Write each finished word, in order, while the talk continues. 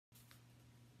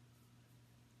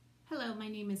Hello, my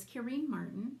name is Kyrene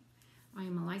Martin. I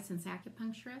am a licensed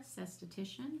acupuncturist,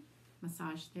 esthetician,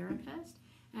 massage therapist,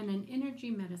 and an energy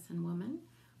medicine woman.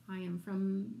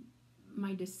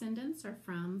 My descendants are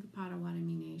from the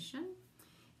Potawatomi Nation,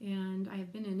 and I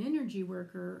have been an energy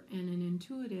worker and an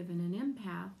intuitive and an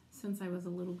empath since I was a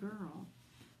little girl.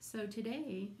 So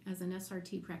today, as an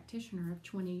SRT practitioner of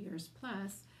 20 years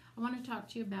plus, I want to talk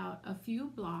to you about a few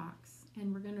blocks,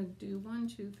 and we're going to do 1,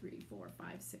 2, 3, 4,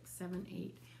 5, 6, 7,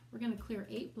 8. We're going to clear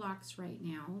 8 blocks right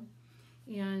now,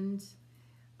 and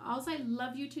all I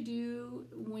love you to do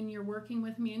when you're working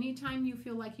with me, anytime you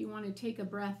feel like you want to take a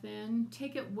breath in,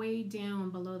 take it way down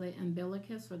below the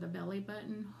umbilicus or the belly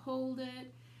button, hold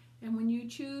it, and when you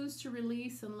choose to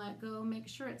release and let go, make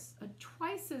sure it's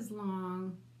twice as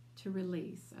long to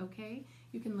release, okay?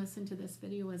 You can listen to this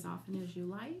video as often as you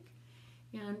like.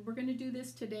 And we're going to do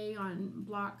this today on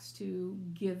blocks to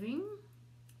giving,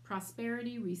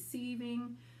 prosperity,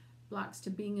 receiving, blocks to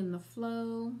being in the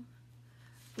flow,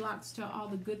 blocks to all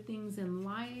the good things in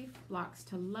life, blocks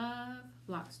to love,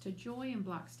 blocks to joy, and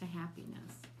blocks to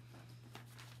happiness.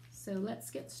 So let's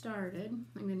get started.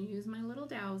 I'm going to use my little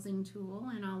dowsing tool,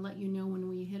 and I'll let you know when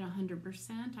we hit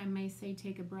 100%. I may say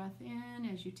take a breath in.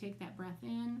 As you take that breath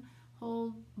in,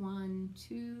 hold 1,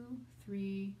 2,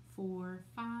 3, 4,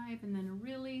 5, and then a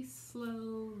really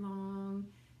slow, long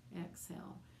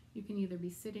exhale. You can either be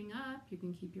sitting up, you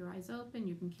can keep your eyes open,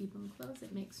 you can keep them closed.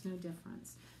 It makes no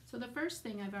difference. So the first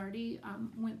thing I've already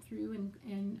went through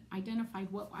and identified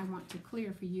what I want to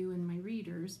clear for you and my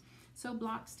readers. So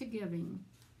blocks to giving.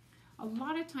 A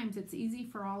lot of times it's easy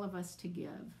for all of us to give.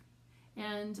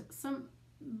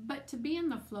 But to be in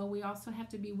the flow, we also have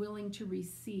to be willing to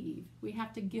receive. We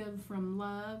have to give from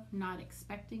love, not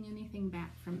expecting anything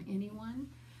back from anyone.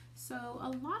 So a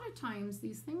lot of times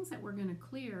these things that we're going to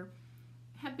clear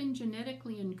have been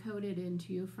genetically encoded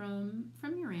into you from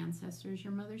your ancestors,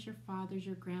 your mothers, your fathers,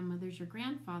 your grandmothers, your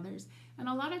grandfathers, and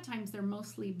a lot of times they're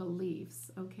mostly beliefs,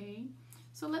 okay?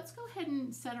 So let's go ahead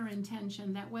and set our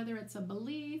intention that whether it's a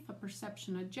belief, a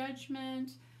perception, a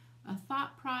judgment, a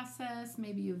thought process,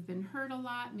 maybe you've been hurt a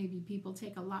lot, maybe people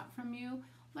take a lot from you,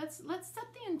 let's set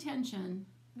the intention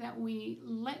that we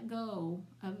let go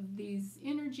of these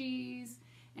energies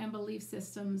and belief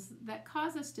systems that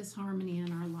cause us disharmony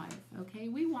in our life, okay?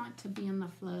 We want to be in the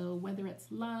flow, whether it's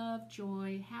love,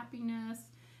 joy, happiness,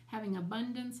 having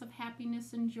abundance of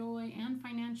happiness and joy, and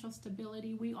financial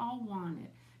stability. We all want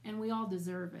it, and we all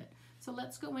deserve it. So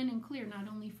let's go in and clear not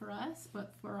only for us,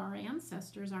 but for our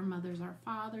ancestors, our mothers, our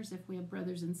fathers, if we have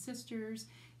brothers and sisters,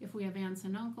 if we have aunts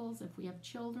and uncles, if we have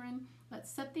children. Let's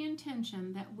set the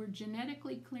intention that we're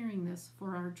genetically clearing this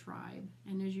for our tribe.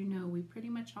 And as you know, we pretty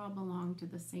much all belong to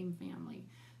the same family.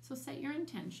 So set your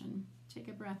intention. Take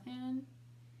a breath in.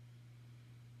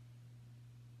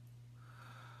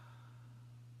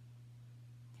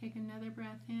 Take another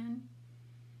breath in.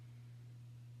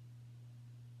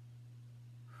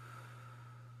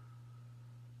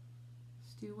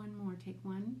 Let's do one more. Take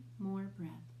one more breath.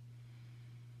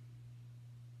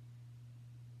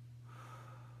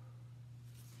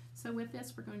 So with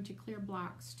this, we're going to clear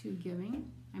blocks to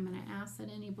giving. I'm going to ask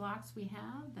that any blocks we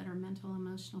have that are mental,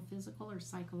 emotional, physical, or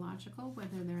psychological,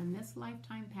 whether they're in this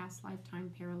lifetime, past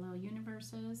lifetime, parallel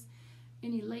universes,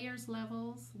 any layers,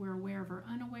 levels we're aware of or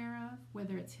unaware of,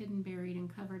 whether it's hidden, buried,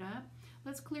 and covered up.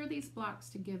 Let's clear these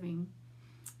blocks to giving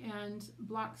and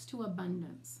blocks to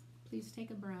abundance. Please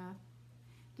take a breath.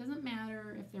 Doesn't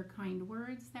matter if they're kind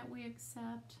words that we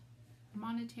accept,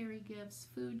 monetary gifts,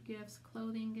 food gifts,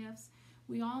 clothing gifts.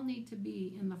 We all need to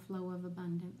be in the flow of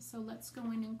abundance. So let's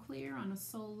go in and clear on a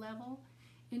soul level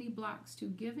any blocks to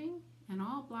giving and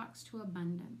all blocks to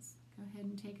abundance. Go ahead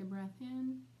and take a breath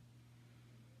in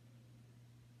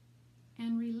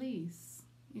and release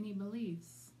any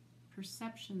beliefs,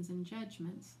 perceptions, and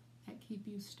judgments that keep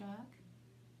you stuck,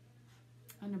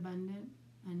 unabundant,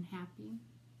 unhappy.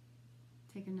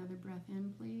 Take another breath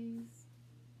in, please.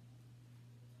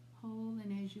 Hold,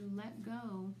 and as you let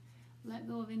go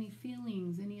of any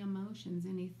feelings, any emotions,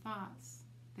 any thoughts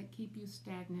that keep you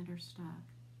stagnant or stuck.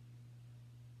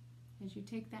 As you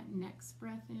take that next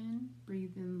breath in,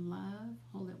 breathe in love,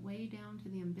 hold it way down to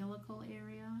the umbilical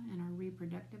area and our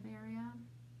reproductive area.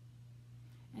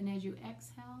 And as you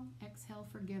exhale, exhale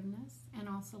forgiveness and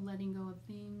also letting go of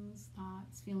things,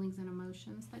 thoughts, feelings, and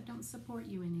emotions that don't support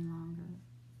you any longer.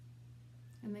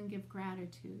 And then give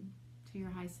gratitude to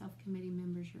your high self committee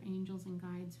members, your angels and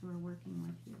guides who are working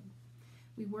with you.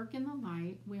 We work in the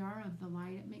light. We are of the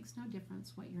light. It makes no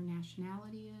difference what your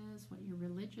nationality is, what your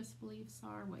religious beliefs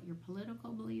are, what your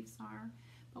political beliefs are.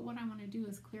 But what I want to do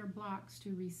is clear blocks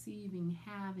to receiving,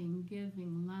 having,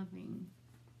 giving, loving.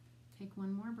 Take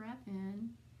one more breath in.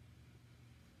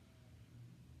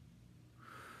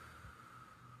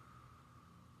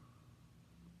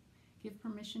 Give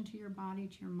permission to your body,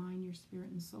 to your mind, your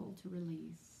spirit, and soul to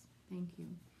release. Thank you.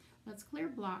 Let's clear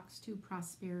blocks to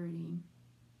prosperity.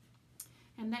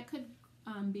 And that could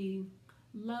be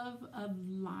love of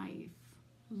life,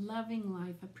 loving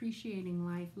life, appreciating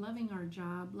life, loving our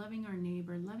job, loving our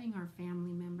neighbor, loving our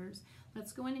family members.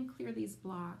 Let's go in and clear these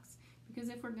blocks, because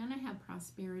if we're going to have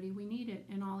prosperity, we need it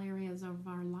in all areas of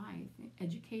our life,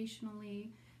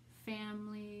 educationally,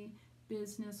 family,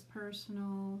 business,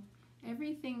 personal.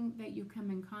 Everything that you come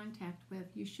in contact with,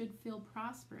 you should feel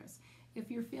prosperous.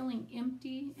 If you're feeling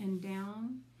empty and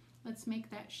down, let's make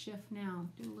that shift now.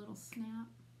 Do a little snap.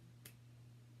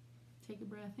 Take a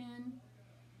breath in.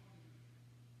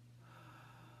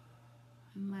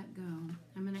 And let go.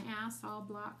 I'm going to ask all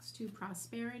blocks to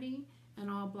prosperity and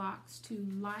all blocks to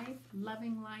life,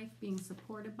 loving life, being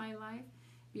supported by life,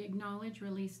 be acknowledged,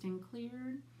 released, and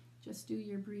cleared. Just do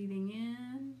your breathing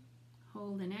in.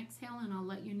 Hold and exhale, and I'll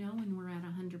let you know when we're at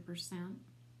 100%.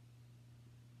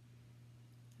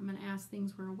 I'm going to ask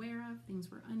things we're aware of, things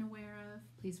we're unaware of.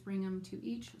 Please bring them to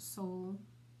each soul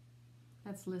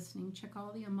that's listening. Check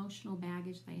all the emotional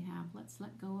baggage they have. Let's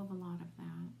let go of a lot of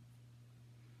that.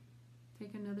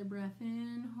 Take another breath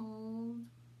in, hold,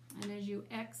 and as you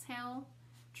exhale,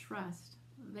 trust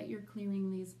that you're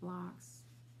clearing these blocks,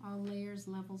 all layers,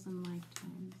 levels, and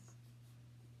lifetimes.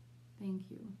 Thank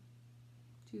you.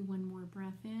 Do one more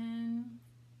breath in,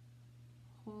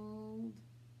 hold,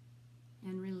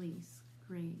 and release.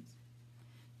 Great.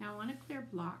 Now I want to clear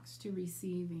blocks to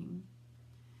receiving.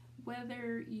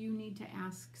 Whether you need to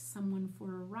ask someone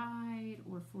for a ride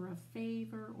or for a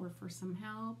favor or for some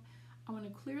help, I want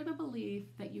to clear the belief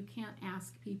that you can't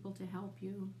ask people to help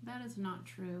you. That is not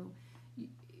true.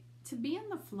 To be in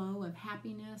the flow of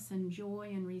happiness and joy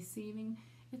and receiving,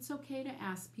 it's okay to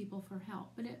ask people for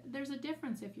help, but there's a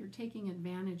difference if you're taking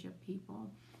advantage of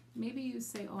people. Maybe you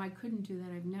say, oh, I couldn't do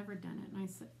that, I've never done it.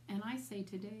 And I say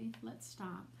today, let's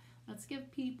stop. Let's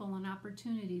give people an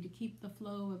opportunity to keep the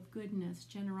flow of goodness,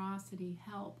 generosity,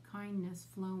 help, kindness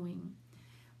flowing.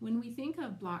 When we think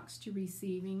of blocks to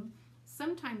receiving,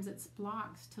 sometimes it's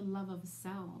blocks to love of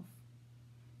self.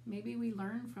 Maybe we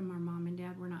learn from our mom and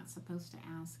dad we're not supposed to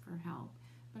ask for help.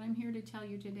 But I'm here to tell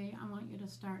you today, I want you to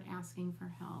start asking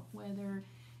for help, whether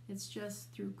it's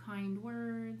just through kind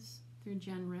words, through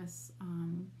generous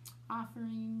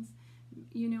offerings.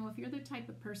 You know, if you're the type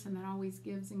of person that always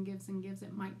gives and gives and gives,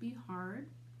 it might be hard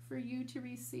for you to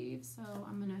receive. So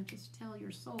I'm going to just tell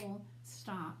your soul,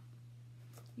 stop.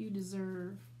 You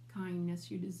deserve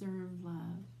kindness. You deserve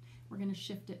love. We're going to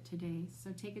shift it today.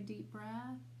 So take a deep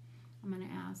breath. I'm going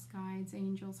to ask guides,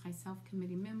 angels, high self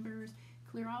committee members,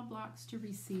 clear all blocks to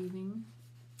receiving,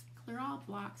 clear all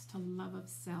blocks to love of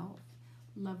self,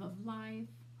 love of life,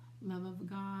 love of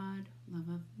God, love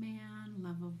of man,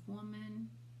 love of woman.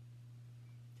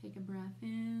 Take a breath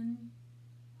in,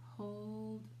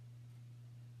 hold,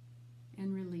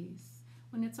 and release.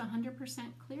 When it's 100%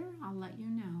 clear, I'll let you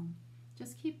know.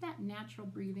 Just keep that natural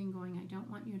breathing going. I don't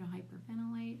want you to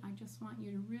hyperventilate. I just want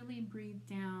you to really breathe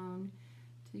down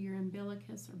to your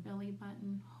umbilicus or belly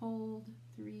button. Hold,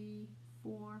 3,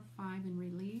 4, 5, and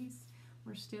release.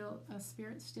 We're still,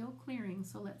 spirit's still clearing,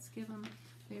 so let's give them,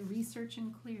 they research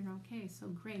and clear. Okay, so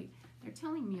great. They're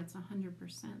telling me it's 100%,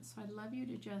 so I'd love you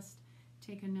to just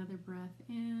take another breath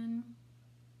in,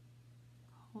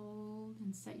 hold,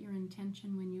 and set your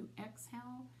intention when you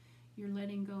exhale. You're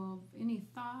letting go of any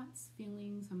thoughts,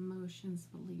 feelings, emotions,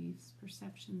 beliefs,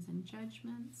 perceptions, and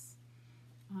judgments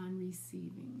on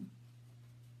receiving,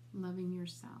 loving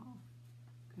yourself.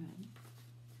 Good.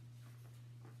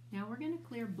 Now we're going to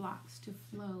clear blocks to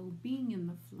flow, being in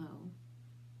the flow.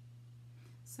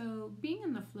 So being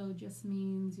in the flow just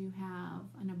means you have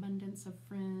an abundance of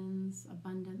friends,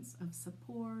 abundance of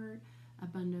support,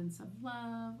 abundance of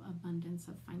love, abundance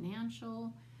of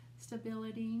financial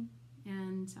stability.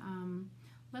 And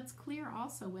let's clear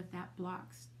also with that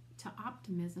blocks to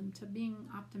optimism, to being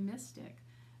optimistic.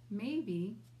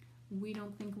 Maybe we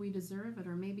don't think we deserve it,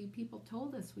 or maybe people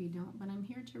told us we don't, but I'm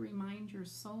here to remind your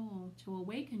soul, to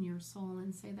awaken your soul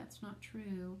and say that's not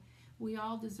true. We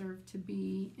all deserve to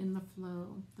be in the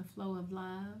flow of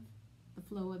love, the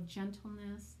flow of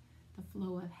gentleness, the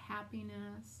flow of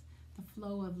happiness, the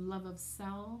flow of love of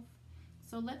self.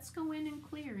 So let's go in and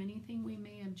clear anything we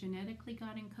may have genetically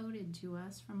got encoded to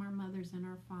us from our mothers and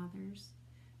our fathers,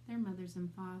 their mothers and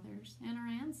fathers, and our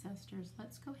ancestors.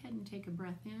 Let's go ahead and take a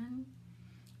breath in,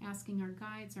 asking our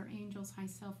guides, our angels, high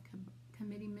self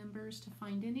committee members to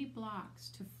find any blocks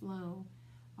to flow,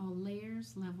 all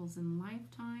layers, levels, and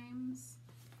lifetimes.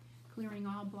 clearing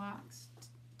all blocks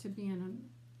to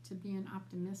being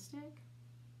optimistic.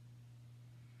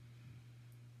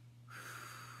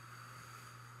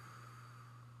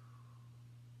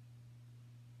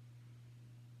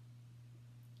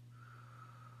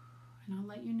 And I'll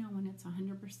let you know when it's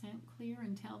 100% clear.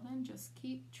 Until then, just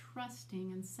keep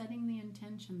trusting and setting the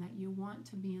intention that you want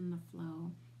to be in the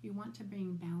flow. You want to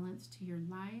bring balance to your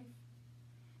life,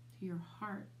 to your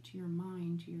heart, to your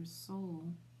mind, to your soul.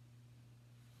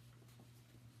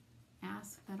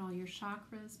 Ask that all your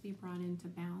chakras be brought into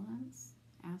balance.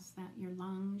 Ask that your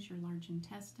lungs, your large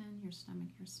intestine, your stomach,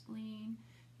 your spleen,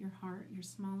 your heart, your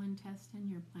small intestine,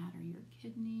 your bladder, your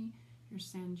kidney, your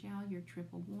sanjiao, your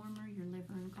triple warmer, your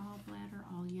liver and gallbladder,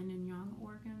 all yin and yang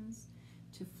organs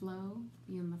to flow,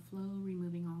 be in the flow,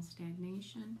 removing all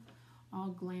stagnation. All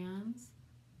glands,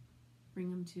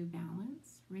 bring them to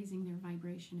balance, raising their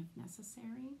vibration if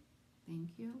necessary. Thank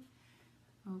you.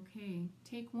 Okay,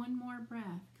 take one more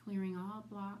breath, clearing all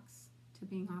blocks to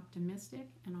being optimistic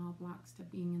and all blocks to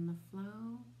being in the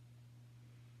flow.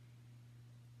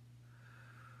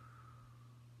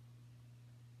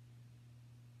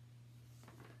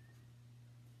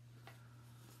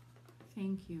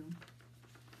 Thank you.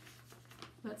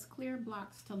 Let's clear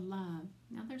blocks to love.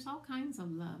 Now there's all kinds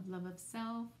of love. Love of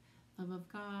self, love of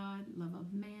God, love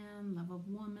of man, love of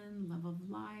woman, love of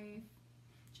life.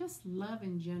 Just love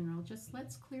in general. Just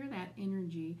let's clear that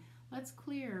energy. Let's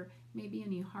clear maybe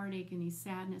any heartache, any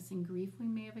sadness and grief we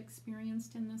may have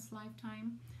experienced in this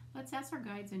lifetime. Let's ask our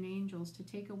guides and angels to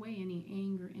take away any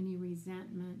anger, any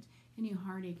resentment, any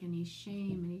heartache, any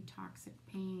shame, any toxic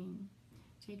pain.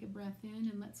 Take a breath in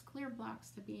and let's clear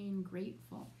blocks to being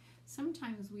grateful.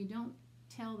 Sometimes we don't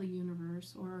tell the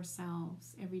universe or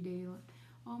ourselves every day,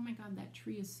 oh my God, that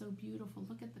tree is so beautiful.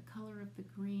 Look at the color of the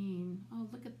green. Oh,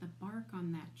 look at the bark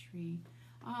on that tree.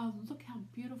 Oh, look how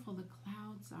beautiful the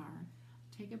clouds are.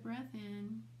 Take a breath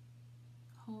in,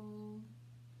 hold,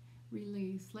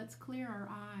 release. Let's clear our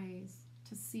eyes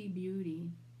to see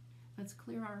beauty. Let's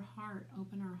clear our heart,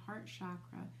 open our heart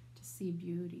chakra to see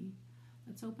beauty.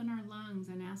 Let's open our lungs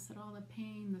and ask that all the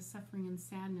pain, the suffering, and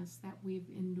sadness that we've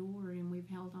endured and we've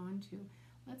held on to,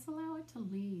 let's allow it to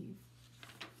leave.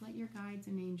 Let your guides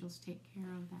and angels take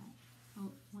care of that.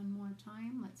 Oh, one more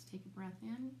time. Let's take a breath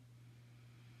in.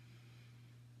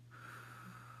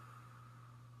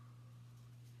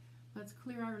 Let's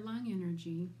clear our lung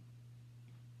energy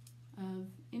of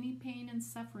any pain and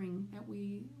suffering that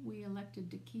we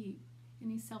elected to keep.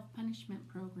 Any self-punishment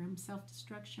programs,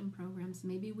 self-destruction programs,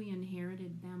 maybe we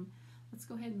inherited them. Let's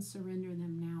go ahead and surrender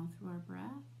them now through our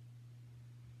breath.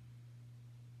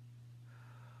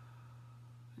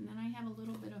 And then I have a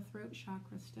little bit of throat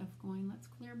chakra stuff going. Let's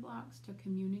clear blocks to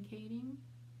communicating,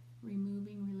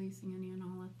 removing, releasing any and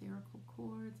all etherical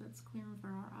cords. Let's clear them for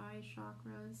our eye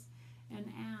chakras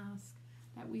and ask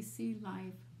that we see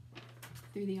life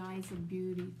through the eyes of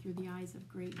beauty, through the eyes of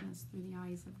greatness, through the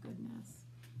eyes of goodness.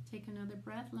 Take another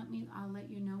breath. I'll let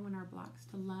you know when our blocks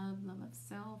to love, love of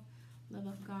self, love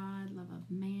of God, love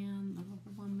of man, love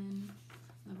of woman,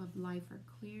 love of life are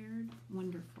cleared.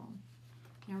 Wonderful.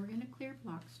 Now we're going to clear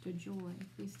blocks to joy.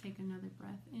 Please take another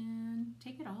breath in.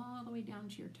 Take it all the way down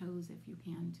to your toes if you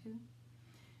can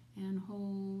to. And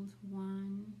hold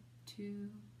 1, 2,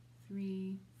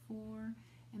 3, 4.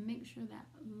 And make sure that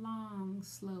long,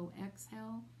 slow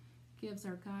exhale gives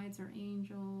our guides, our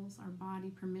angels, our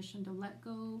body permission to let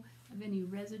go of any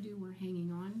residue we're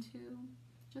hanging on to.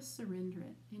 Just surrender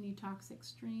it. Any toxic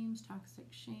streams, toxic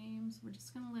shames, we're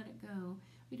just going to let it go.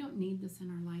 We don't need this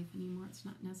in our life anymore. It's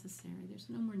not necessary. There's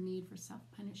no more need for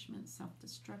self-punishment,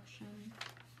 self-destruction,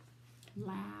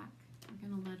 lack. We're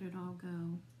going to let it all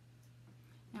go.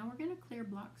 Now we're going to clear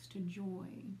blocks to joy.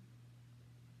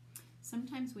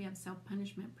 Sometimes we have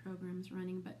self-punishment programs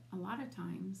running, but a lot of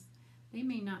times they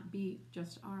may not be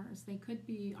just ours. They could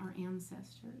be our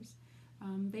ancestors.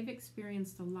 They've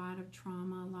experienced a lot of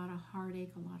trauma, a lot of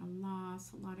heartache, a lot of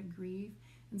loss, a lot of grief.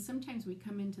 And sometimes we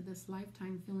come into this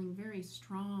lifetime feeling very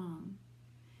strong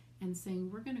and saying,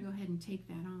 we're going to go ahead and take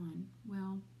that on.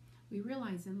 Well, we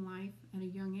realize in life at a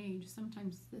young age,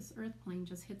 sometimes this earth plane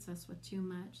just hits us with too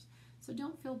much. So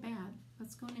don't feel bad.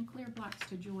 Let's go in and clear blocks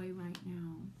to joy right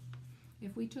now.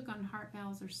 If we took on heart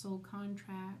vows or soul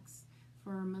contracts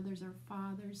for our mothers or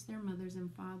fathers, their mothers and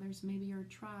fathers, maybe our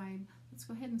tribe, let's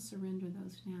go ahead and surrender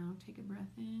those now. Take a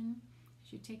breath in.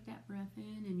 As you take that breath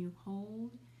in and you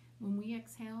hold, when we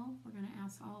exhale, we're going to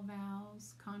ask all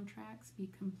vows, contracts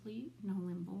be complete, null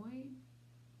and void.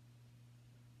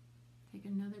 Take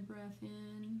another breath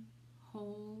in,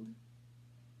 hold,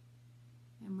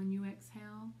 and when you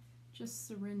exhale, just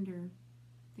surrender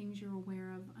things you're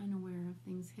aware of, unaware of,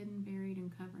 things hidden, buried,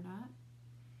 and covered up.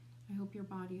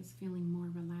 your body is feeling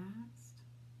more relaxed.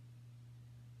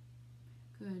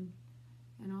 Good.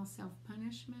 And all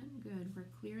self-punishment, good. We're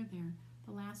clear there.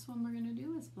 The last one we're going to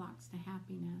do is blocks to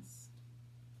happiness.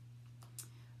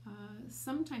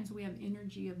 Sometimes we have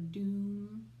energy of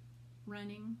doom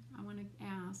running. I want to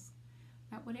ask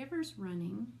that whatever's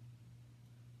running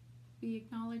be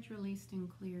acknowledged, released, and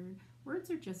cleared. Words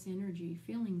are just energy.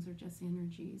 Feelings are just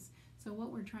energies. So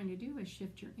what we're trying to do is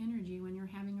shift your energy. When you're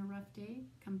having a rough day,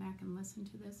 come back and listen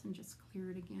to this and just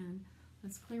clear it again.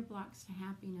 Let's clear blocks to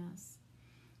happiness.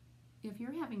 If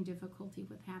you're having difficulty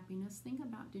with happiness, think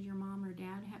about, did your mom or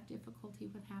dad have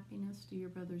difficulty with happiness? Do your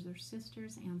brothers or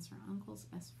sisters, aunts or uncles,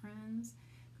 best friends?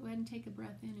 Go ahead and take a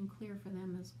breath in and clear for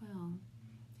them as well.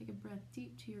 Take a breath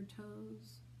deep to your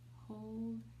toes.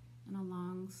 Hold, and a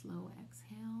long, slow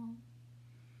exhale.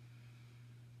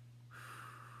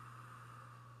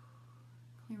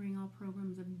 Clearing all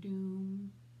programs of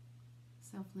doom,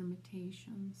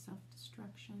 self-limitation,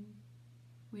 self-destruction.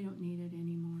 We don't need it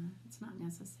anymore. It's not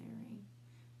necessary.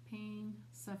 Pain,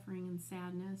 suffering, and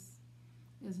sadness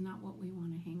is not what we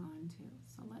want to hang on to.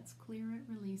 So let's clear it,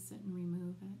 release it, and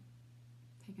remove it.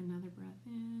 Take another breath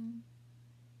in.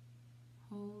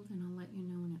 Hold, and I'll let you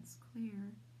know when it's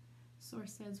clear.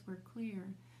 Source says we're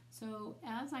clear. So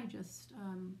as I just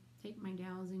take my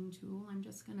dowsing tool, I'm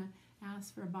just going to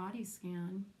ask for a body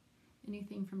scan.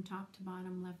 Anything from top to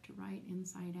bottom, left to right,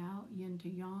 inside out, yin to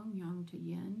yang, yang to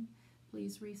yin.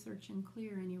 Please research and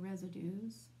clear any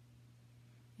residues,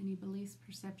 any beliefs,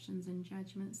 perceptions, and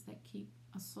judgments that keep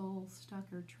a soul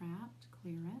stuck or trapped.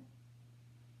 Clear it.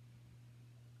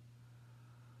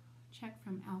 Check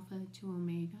from alpha to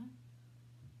omega.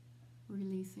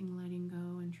 Releasing, letting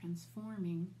go, and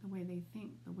transforming the way they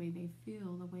think, the way they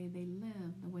feel, the way they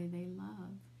live, the way they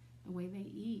love, the way they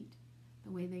eat,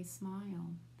 the way they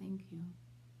smile. Thank you.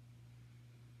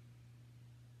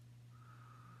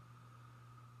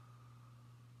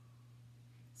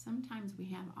 Sometimes we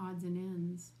have odds and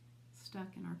ends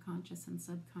stuck in our conscious and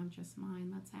subconscious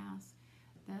mind. Let's ask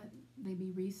that they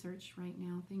be researched right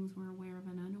now. Things we're aware of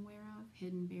and unaware of,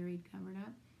 hidden, buried, covered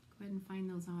up. Go ahead and find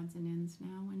those odds and ends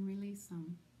now and release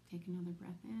them. Take another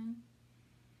breath in.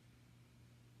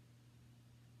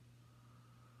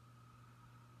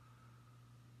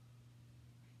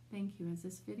 Thank you. As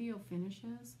this video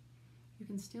finishes, you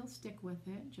can still stick with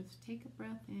it. Just take a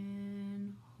breath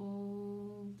in,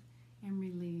 hold, and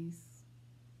release.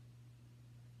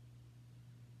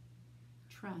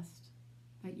 Trust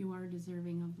that you are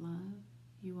deserving of love.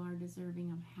 You are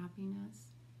deserving of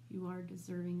happiness. You are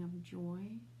deserving of joy.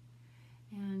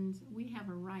 And we have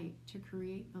a right to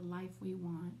create the life we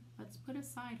want. Let's put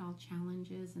aside all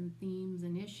challenges and themes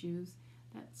and issues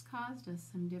that's caused us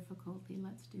some difficulty.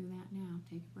 Let's do that now.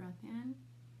 Take a breath in.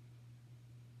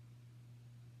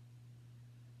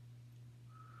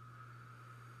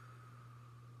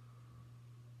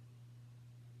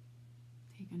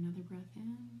 Take another breath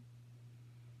in.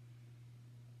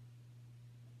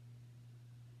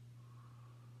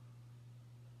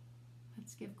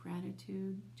 Let's give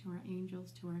gratitude to our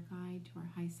angels, to our guide, to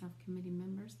our high self committee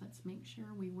members. Let's make sure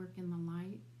we work in the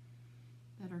light,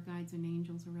 that our guides and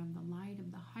angels are of the light,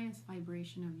 of the highest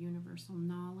vibration of universal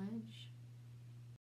knowledge.